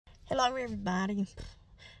Hello everybody.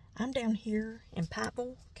 I'm down here in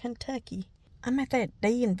Pikeville, Kentucky. I'm at that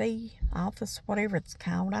D&V office, whatever it's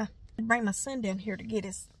called. I bring my son down here to get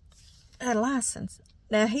his license.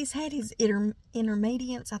 Now he's had his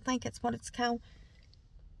intermediates, I think that's what it's called.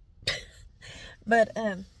 But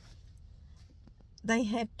they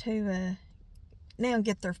have to now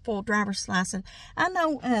get their full driver's license. I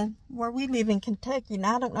know where we live in Kentucky, and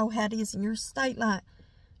I don't know how it is in your state, like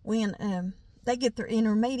when they get their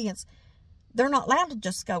intermediates, they're not allowed to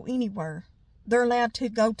just go anywhere. They're allowed to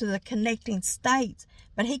go to the connecting states,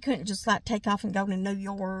 but he couldn't just like take off and go to New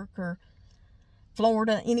York or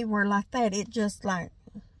Florida, anywhere like that. It just like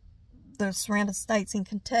the surrounding states in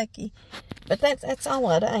Kentucky. But that's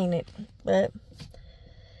all it, ain't it? But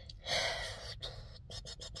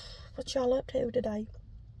what y'all up to today?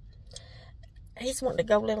 He's wanting to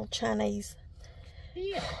go little Chinese.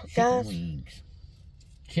 Yeah, guys.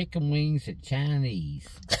 Chicken wings at Chinese.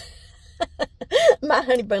 My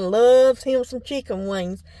honey bun loves him some chicken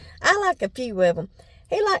wings. I like a few of them.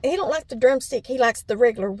 He don't like the drumstick. He likes the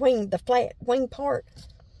regular wing, the flat wing part.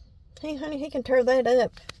 Hey, honey, he can tear that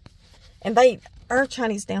up. And our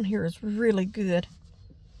Chinese down here is really good.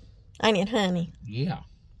 Ain't it, honey? Yeah.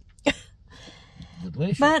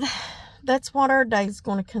 Delicious. But that's what our day's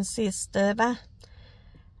going to consist of.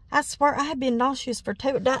 I swear I have been nauseous for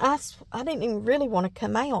 2 days. I didn't even really want to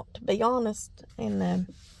come out, to be honest. And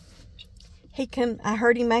I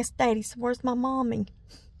heard him ask Daddy, so where's my mommy?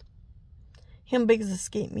 Him big as a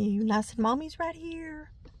skip mule. And I said, Mommy's right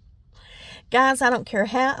here. Guys, I don't care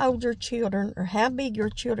how old your children or how big your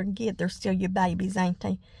children get, they're still your babies, ain't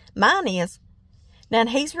they? Mine is. Now,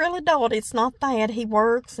 he's real adult. It's not that. He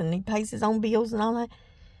works and he pays his own bills and all that.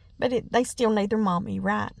 But they still need their mommy,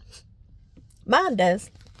 right? Mine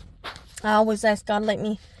does. I always ask God to let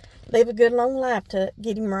me live a good long life to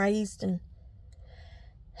get him raised. And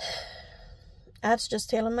I was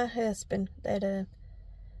just telling my husband that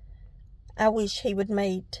I wish he would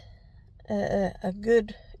meet a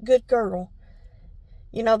good girl.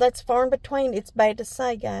 You know, that's far in between. It's bad to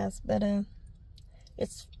say, guys, but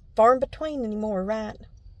it's far in between anymore, right?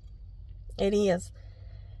 It is.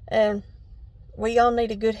 We all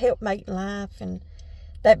need a good helpmate in life, and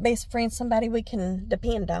that best friend, somebody we can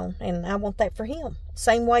depend on, and I want that for him.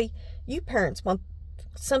 Same way you parents want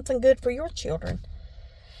something good for your children.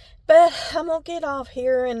 But I'm going to get off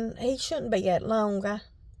here, and he shouldn't be that long. I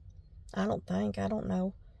don't think. I don't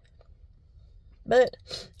know. But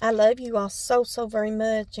I love you all so, so very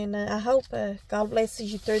much, and I hope God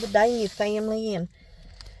blesses you through the day and your family, and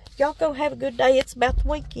y'all go have a good day. It's about the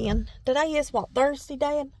weekend. Today is what, Thursday,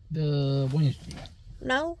 Dad? Wednesday.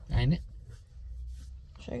 No? Ain't it?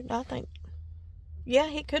 Shoot, I think. Yeah,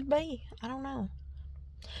 it could be. I don't know.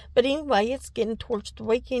 But anyway, it's getting towards the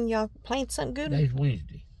weekend. Y'all playing something good? Today's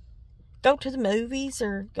Wednesday. Go to the movies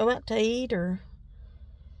or go out to eat or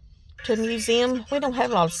to a museum. We don't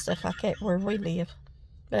have a lot of stuff like that where we live.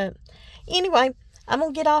 But anyway, I'm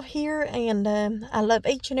going to get off here, and I love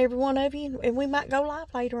each and every one of you. And we might go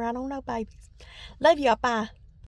live later. I don't know, babies. Love y'all. Bye.